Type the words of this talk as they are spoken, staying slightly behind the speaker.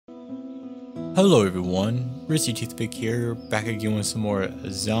Hello everyone, Risty Toothpick here, back again with some more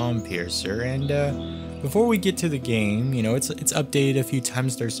Zompiercer, and before we get to the game, you know, it's updated a few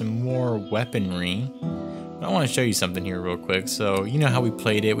times, there's some more weaponry. But I want to show you something here real quick. So, you know how we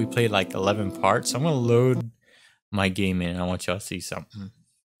played it, we played like 11 parts, so I'm going to load my game in, and I want y'all to see something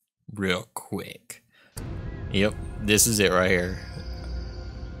real quick. Yep, this is it right here.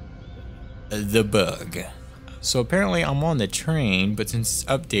 The bug. So apparently I'm on the train, but since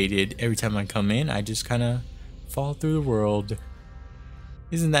it's updated, every time I come in, I just kind of fall through the world.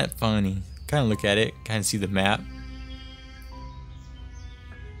 Isn't that funny? Kind of look at it, kind of see the map.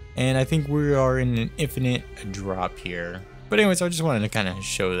 And I think we are in an infinite drop here. But anyways, I just wanted to kind of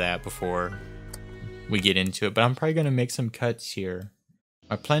show that before we get into it. But I'm probably going to make some cuts here.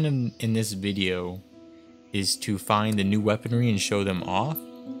 My plan in this video is to find the new weaponry and show them off.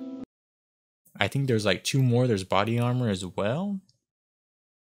 I think there's like 2 more. There's body armor as well.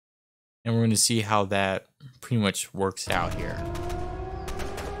 And we're going to see how that pretty much works out here.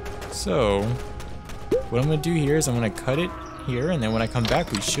 So, what I'm going to do here is I'm going to cut it here. And then when I come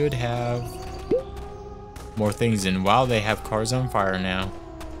back, we should have more things. And wow, they have cars on fire now.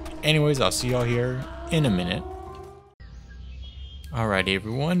 Anyways, I'll see y'all here in a minute. Alright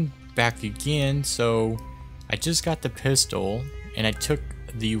everyone, back again. So, I just got the pistol. And I took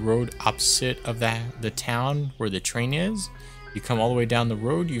the road opposite of the town where the train is. You come all the way down the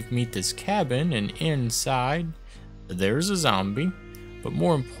road, you meet this cabin, and inside there's a zombie. But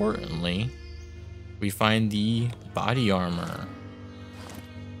more importantly, we find the body armor.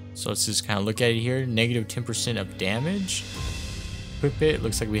 So let's just kind of look at it here. Negative 10% of damage. Equip it.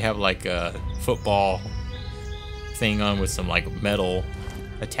 Looks like we have like a football thing on with some like metal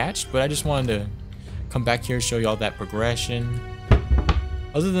attached. But I just wanted to come back here, show y'all that progression.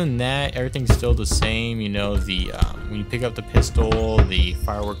 Other than that, everything's still the same. You know, the when you pick up the pistol, the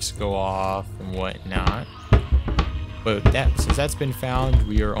fireworks go off and whatnot. But since that's been found,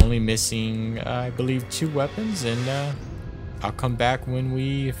 we are only missing, I believe, 2 weapons, and I'll come back when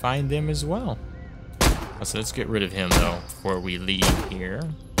we find them as well. So let's get rid of him though before we leave here.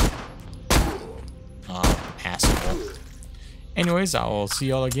 Asshole. Anyways, I'll see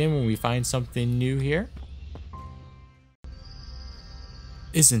y'all again when we find something new here.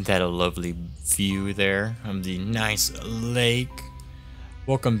 Isn't that a lovely view there of the nice lake?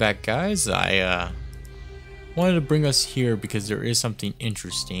 Welcome back, guys. I wanted to bring us here because there is something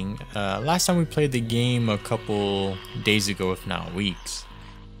interesting. Last time we played the game a couple days ago, if not weeks,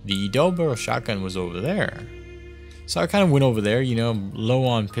 the double barrel shotgun was over there. So I kind of went over there, you know, low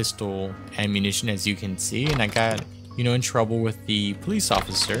on pistol ammunition as you can see, and I got, you know, in trouble with the police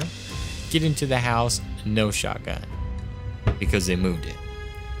officer. Get into the house, no shotgun, because they moved it.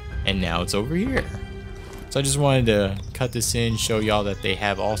 And now it's over here. So I just wanted to cut this in, show y'all that they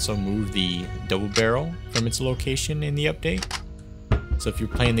have also moved the double barrel from its location in the update. So if you're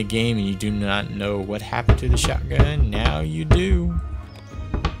playing the game and you do not know what happened to the shotgun, now you do.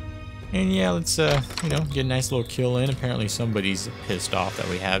 And yeah, let's you know, get a nice little kill in. Apparently somebody's pissed off that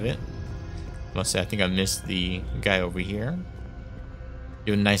we have it. I must say, I think I missed the guy over here.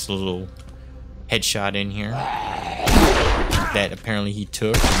 Give a nice little headshot in here. That apparently he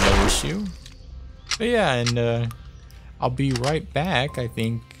took, no issue. But yeah, and I'll be right back. I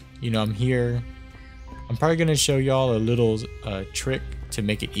think, you know, I'm here. I'm probably gonna show y'all a little trick to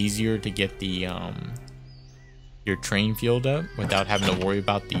make it easier to get the your train filled up without having to worry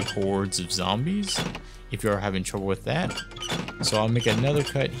about the hordes of zombies if you're having trouble with that. So I'll make another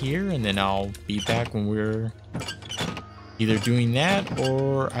cut here, and then I'll be back when we're either doing that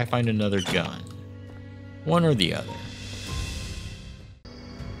or I find another gun. One or the other.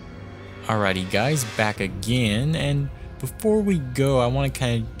 Alrighty guys, back again, and before we go, I want to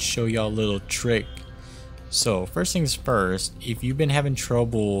kind of show y'all a little trick. So first things first, if you've been having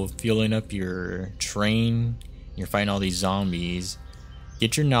trouble filling up your train, you're fighting all these zombies,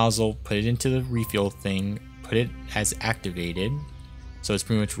 get your nozzle, put it into the refuel thing, put it as activated, so it's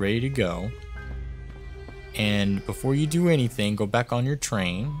pretty much ready to go. And before you do anything, go back on your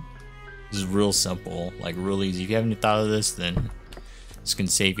train. This is real simple, like real easy. If you haven't thought of this, then this can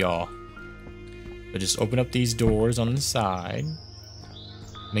save y'all. But just open up these doors on the side.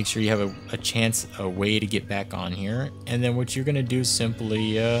 Make sure you have a way to get back on here. And then what you're going to do is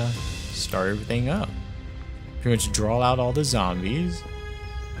simply start everything up. Pretty much draw out all the zombies.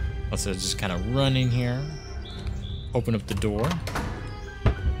 Also just kind of run in here. Open up the door.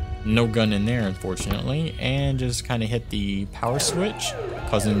 No gun in there, unfortunately. And just kind of hit the power switch,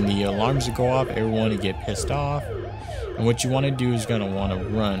 causing the alarms to go off, everyone to get pissed off. And what you want to do is going to want to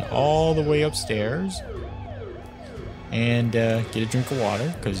run all the way upstairs. and get a drink of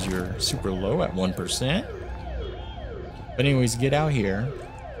water because you're super low at 1%. But anyways, get out here.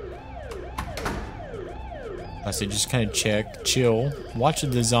 I said just kind of check, chill, watch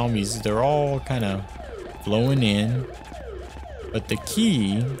the zombies. They're all kind of flowing in. But the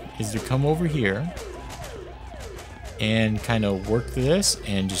key is to come over here and kind of work this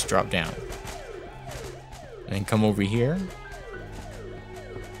and just drop down. And then come over here.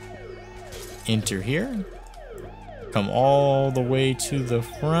 Enter here. Come all the way to the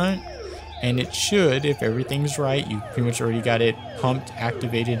front. And it should, if everything's right, you pretty much already got it pumped,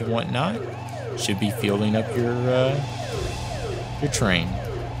 activated, and whatnot. Should be fueling up your train.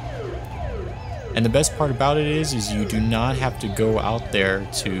 And the best part about it is you do not have to go out there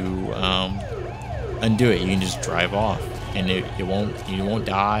to undo it. You can just drive off, and you won't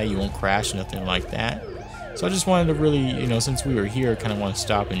die, you won't crash, nothing like that. So I just wanted to really, you know, since we were here, kind of want to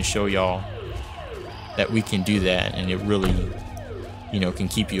stop and show y'all that we can do that, and it really, you know, can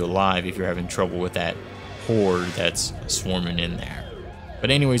keep you alive if you're having trouble with that horde that's swarming in there. But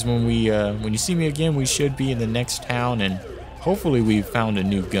anyways, when you see me again, we should be in the next town, and hopefully we've found a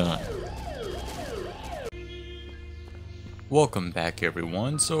new gun. Welcome back,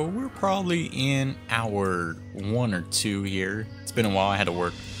 everyone. So we're probably in hour 1 or 2 here. It's been a while. I had to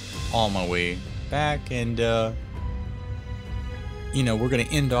work all my way back, and you know, we're gonna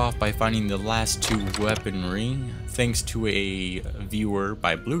end off by finding the last 2 weaponry. Thanks to a viewer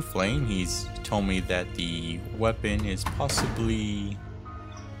by Blue Flame, he's told me that the weapon is possibly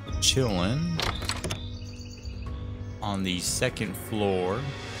chilling on the 2nd floor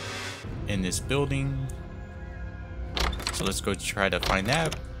in this building. So let's go try to find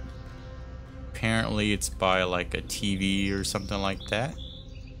that. Apparently it's by like a TV or something like that.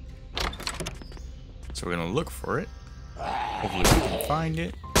 So we're gonna look for it. Hopefully we can find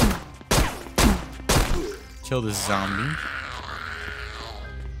it. Kill this zombie.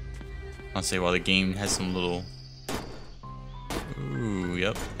 I'll say while the game has some little... Ooh,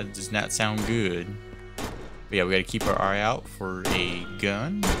 yep, that does not sound good. But yeah, we gotta keep our eye out for a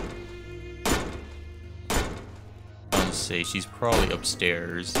gun. I'll say she's probably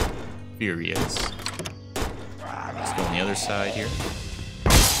upstairs. Furious. Let's go on the other side here.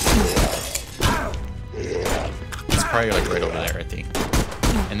 It's probably like right over there, I think.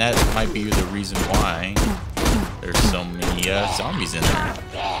 And that might be the reason why there's so many zombies in there.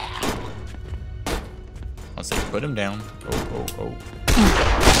 I'll say put him down. Oh.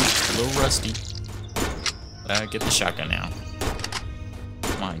 A little rusty. Get the shotgun now.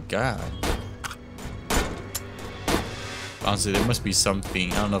 My god. Honestly, there must be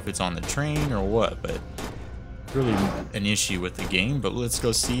something. I don't know if it's on the train or what, but really an issue with the game. But let's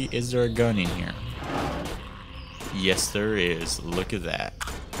go see. Is there a gun in here? Yes, there is. Look at that.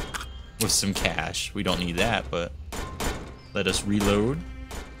 With some cash. We don't need that, but let us reload.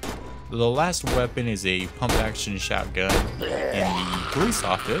 The last weapon is a pump-action shotgun in the police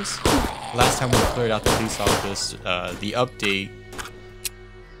office. Last time we cleared out the police office, the update,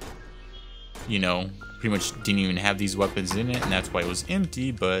 you know, pretty much didn't even have these weapons in it, and that's why it was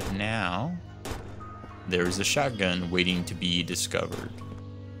empty. But now there's a shotgun waiting to be discovered.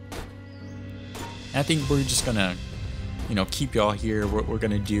 And I think we're just gonna, you know, keep y'all here. What we're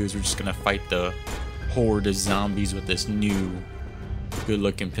gonna do is we're just gonna fight the horde of zombies with this new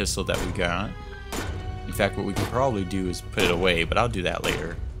good-looking pistol that we got. In fact, what we can probably do is put it away, but I'll do that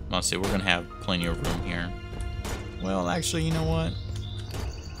later. I'll say we're gonna have plenty of room here. Well, actually, you know what?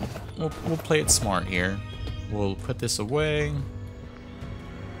 We'll play it smart here. We'll put this away.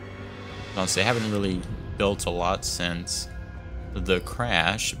 I'll say I haven't really built a lot since the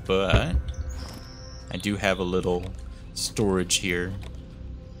crash, but I do have a little storage here.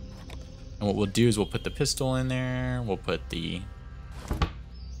 And what we'll do is we'll put the pistol in there. We'll put the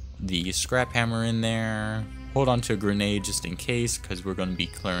scrap hammer in there. Hold on to a grenade just in case, because we're going to be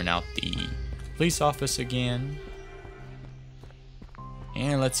clearing out the police office again.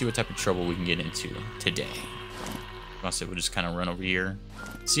 And let's see what type of trouble we can get into today. I'll say we'll just kind of run over here.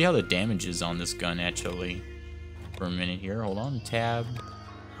 See how the damage is on this gun actually. For a minute here. Hold on. Tab.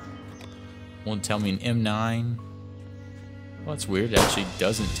 Won't tell me an M9. Well, that's weird. It actually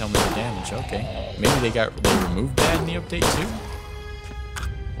doesn't tell me the damage. Okay. Maybe they removed that in the update too?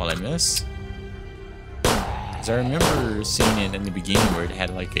 While I miss? Because I remember seeing it in the beginning where it had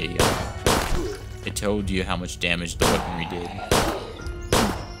like a... it told you how much damage the weaponry did.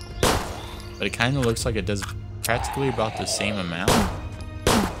 But it kind of looks like it does practically about the same amount.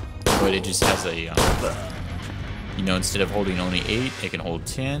 But it just has a... you know, instead of holding only 8, it can hold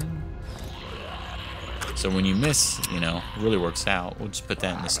 10. So when you miss, you know, it really works out. We'll just put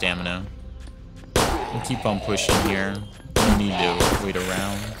that in the stamina. We'll keep on pushing here. No need to wait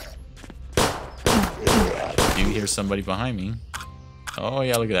around. I do hear somebody behind me. Oh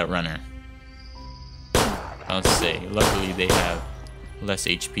yeah, look at that runner. I'll say, luckily they have less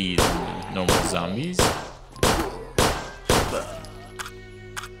HP than the normal zombies.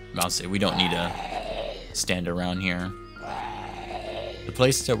 I'll say we don't need to stand around here. The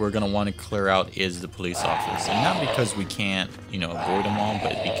place that we're gonna want to clear out is the police office, and not because we can't, you know, avoid them all,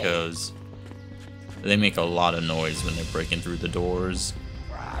 but because they make a lot of noise when they're breaking through the doors.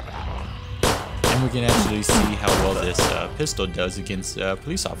 And we can actually see how well this pistol does against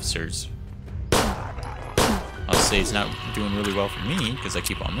police officers. I'll say it's not doing really well for me because I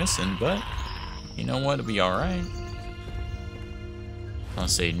keep on missing, but you know what, it'll be alright. I'll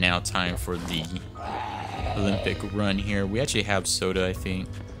say now time for the Olympic run here. We actually have soda, I think.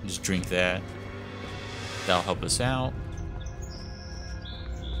 Just drink that. That'll help us out.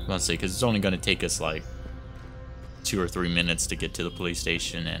 I'll say because it's only going to take us like 2 or 3 minutes to get to the police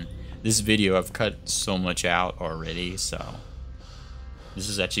station, and this video I've cut so much out already, so this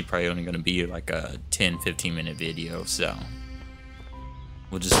is actually probably only going to be like a 10-15 minute video, so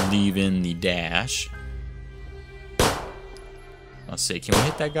we'll just leave in the dash. I'll say, can we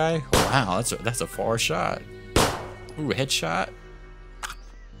hit that guy? Wow, that's a far shot. Ooh, headshot.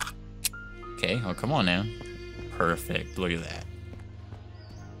 Okay, oh come on now. Perfect, look at that.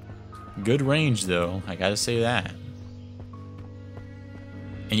 Good range though, I gotta say that.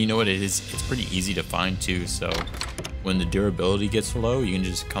 And you know what it is? It's pretty easy to find too, so when the durability gets low, you can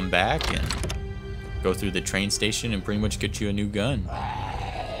just come back and go through the train station and pretty much get you a new gun.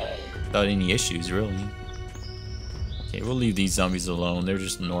 Without any issues, really. Okay, we'll leave these zombies alone. They're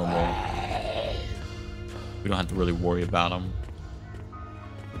just normal. We don't have to really worry about them.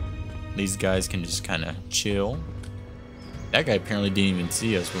 These guys can just kind of chill. That guy apparently didn't even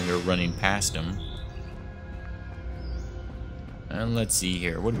see us when we were running past him. And let's see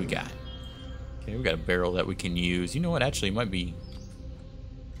here. What do we got? Okay, we got a barrel that we can use. You know what? Actually, it might be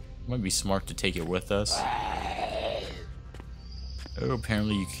smart to take it with us. Oh,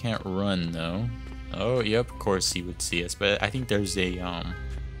 apparently you can't run though. Oh, yep, of course he would see us, but I think there's a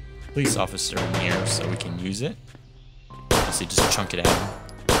police officer in here, so we can use it. Let's say just chunk it out.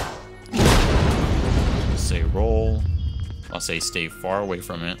 Let's say roll. I'll say stay far away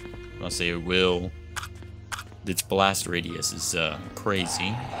from it. I'll say it will. Its blast radius is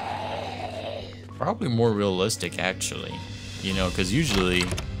crazy. Probably more realistic, actually. You know, because usually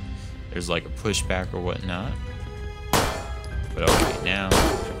there's like a pushback or whatnot. But okay, now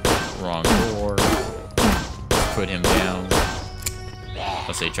wrong door. Put him down.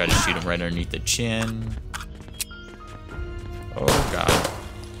 I'll say try to shoot him right underneath the chin. Oh god.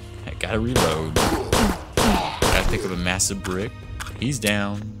 I gotta reload. Gotta pick up a massive brick. He's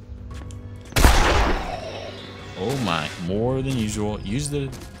down. Oh my, more than usual. Use the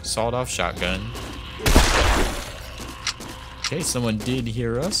sawed-off shotgun. Okay, someone did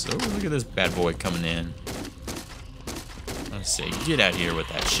hear us. Oh, look at this bad boy coming in. Let's say, get out of here with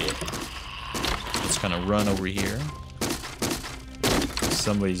that shit. Let's kind of run over here.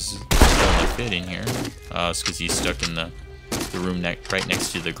 Somebody's throwing a fit in here. It's because he's stuck in the room right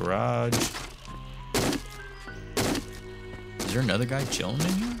next to the garage. Is there another guy chilling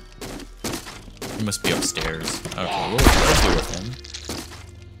in here? He must be upstairs. Okay, we'll deal with him.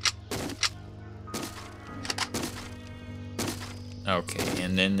 Okay,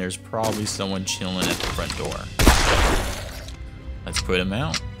 and then there's probably someone chilling at the front door. Let's put him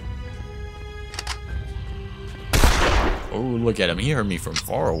out. Oh, look at him. He heard me from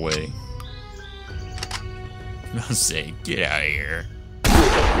far away. I'll say, get out of here. We do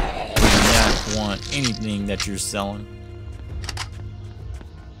not want anything that you're selling.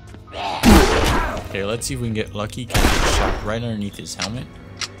 Okay, let's see if we can get lucky. Can we get shot right underneath his helmet?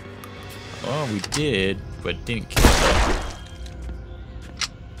 Oh, we did, but didn't kill him.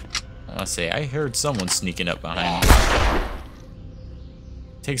 I'll say, I heard someone sneaking up behind me.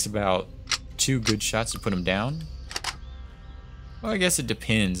 Takes about 2 good shots to put him down. Well, I guess it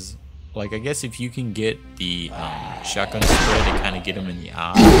depends. Like, I guess if you can get the shotgun spread to kind of get him in the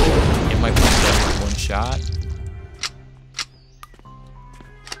eye, it might be better with 1 shot.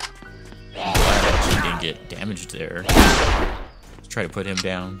 I'm glad I actually didn't get damaged there. Let's try to put him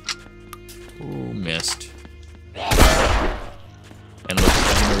down. Ooh, missed. And look, you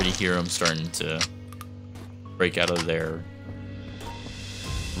can already hear them starting to break out of their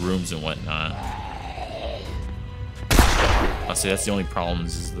rooms and whatnot. I'll say that's the only problem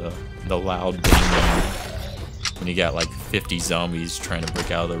is the loud banging when you got like 50 zombies trying to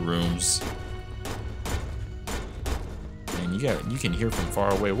break out of their rooms. And you can hear from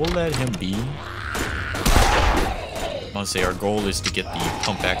far away. We'll let him be. I'll say our goal is to get the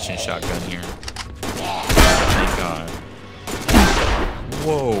pump action shotgun here. Thank God.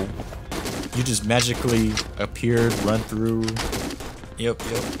 Whoa. You just magically appeared, run through. Yep.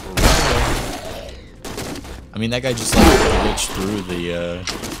 I mean, that guy just like glitched through the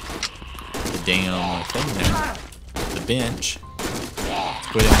damn thing there. The bench. Let's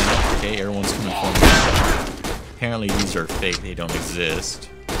put him in. Okay, everyone's coming for me. Apparently these are fake, they don't exist.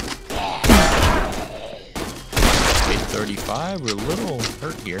 Okay, 35, we're a little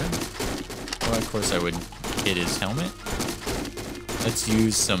hurt here. Well, of course I would hit his helmet. Let's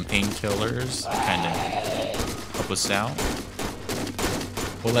use some painkillers to kind of help us out.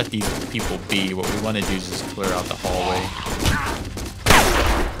 We'll let these people be. What we want to do is just clear out the hallway.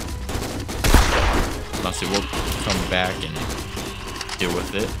 Honestly, we'll come back and deal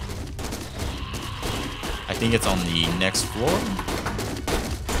with it. I think it's on the next floor.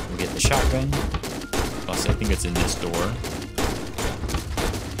 We'll get the shotgun. Plus, I think it's in this door.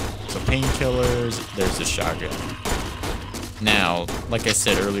 So painkillers, there's the shotgun. Now, like I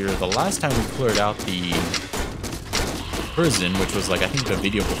said earlier, the last time we cleared out the prison, which was like, I think the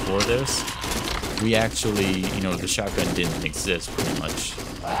video before this, we actually, you know, the shotgun didn't exist pretty much.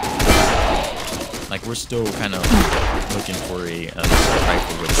 Like, we're still kind of looking for a assault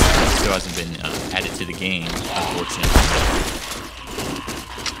rifle, which still hasn't been added to the game, unfortunately.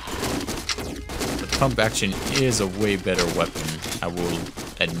 The pump action is a way better weapon, I will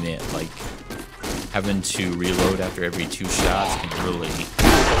admit. Like, having to reload after every 2 shots can really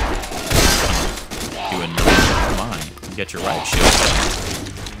do a number. Come on, you get your right shield.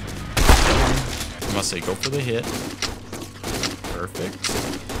 I must say, go for the hit. Perfect.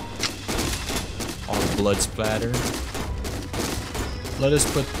 All the blood splatter. Let us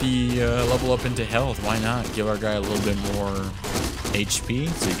put the level up into health. Why not? Give our guy a little bit more HP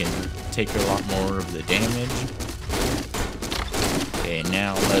so he can take a lot more of the damage. Okay,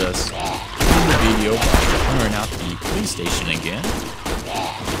 now let us end the video by clearing out the police station again.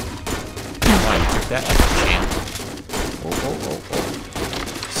 Wow, you took that like a champ. Oh.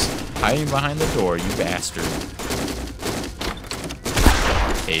 Hiding behind the door, you bastard.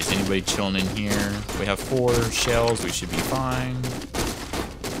 Okay, is anybody chilling in here? We have 4 shells, we should be fine.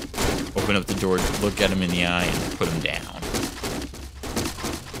 Open up the door, look at him in the eye, and put him down.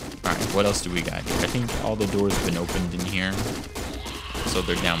 Alright, what else do we got here? I think all the doors have been opened in here. So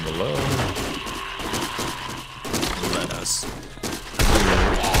they're down below. Let us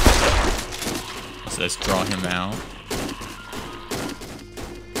clear. So let's draw him out.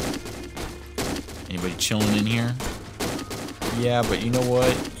 Anybody chilling in here? Yeah, but you know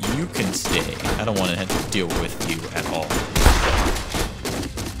what? You can stay. I don't want to have to deal with you at all.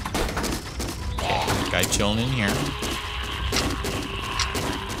 Okay, guy chilling in here.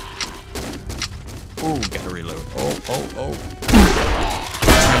 Ooh, gotta reload. Oh.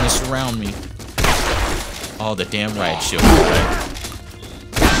 Trying to surround me. Oh, the damn riot shield. Right?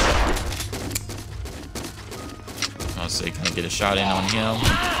 I'll say, can I get a shot in on him?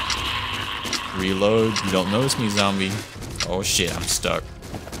 Reload. You don't notice me, zombie. Oh shit, I'm stuck.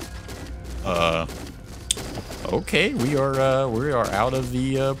 Okay, we are out of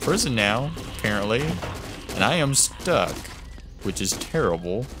the prison now, apparently, and I am stuck, which is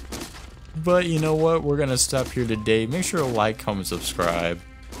terrible. But you know what? We're gonna stop here today. Make sure to like, comment, subscribe.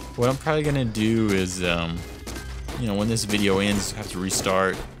 What I'm probably gonna do is, you know, when this video ends, I have to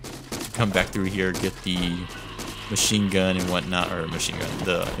restart, come back through here, get the machine gun and whatnot, or machine gun,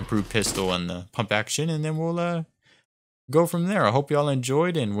 the improved pistol and the pump action, and then we'll go from there. I hope y'all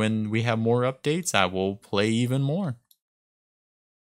enjoyed, and when we have more updates, I will play even more.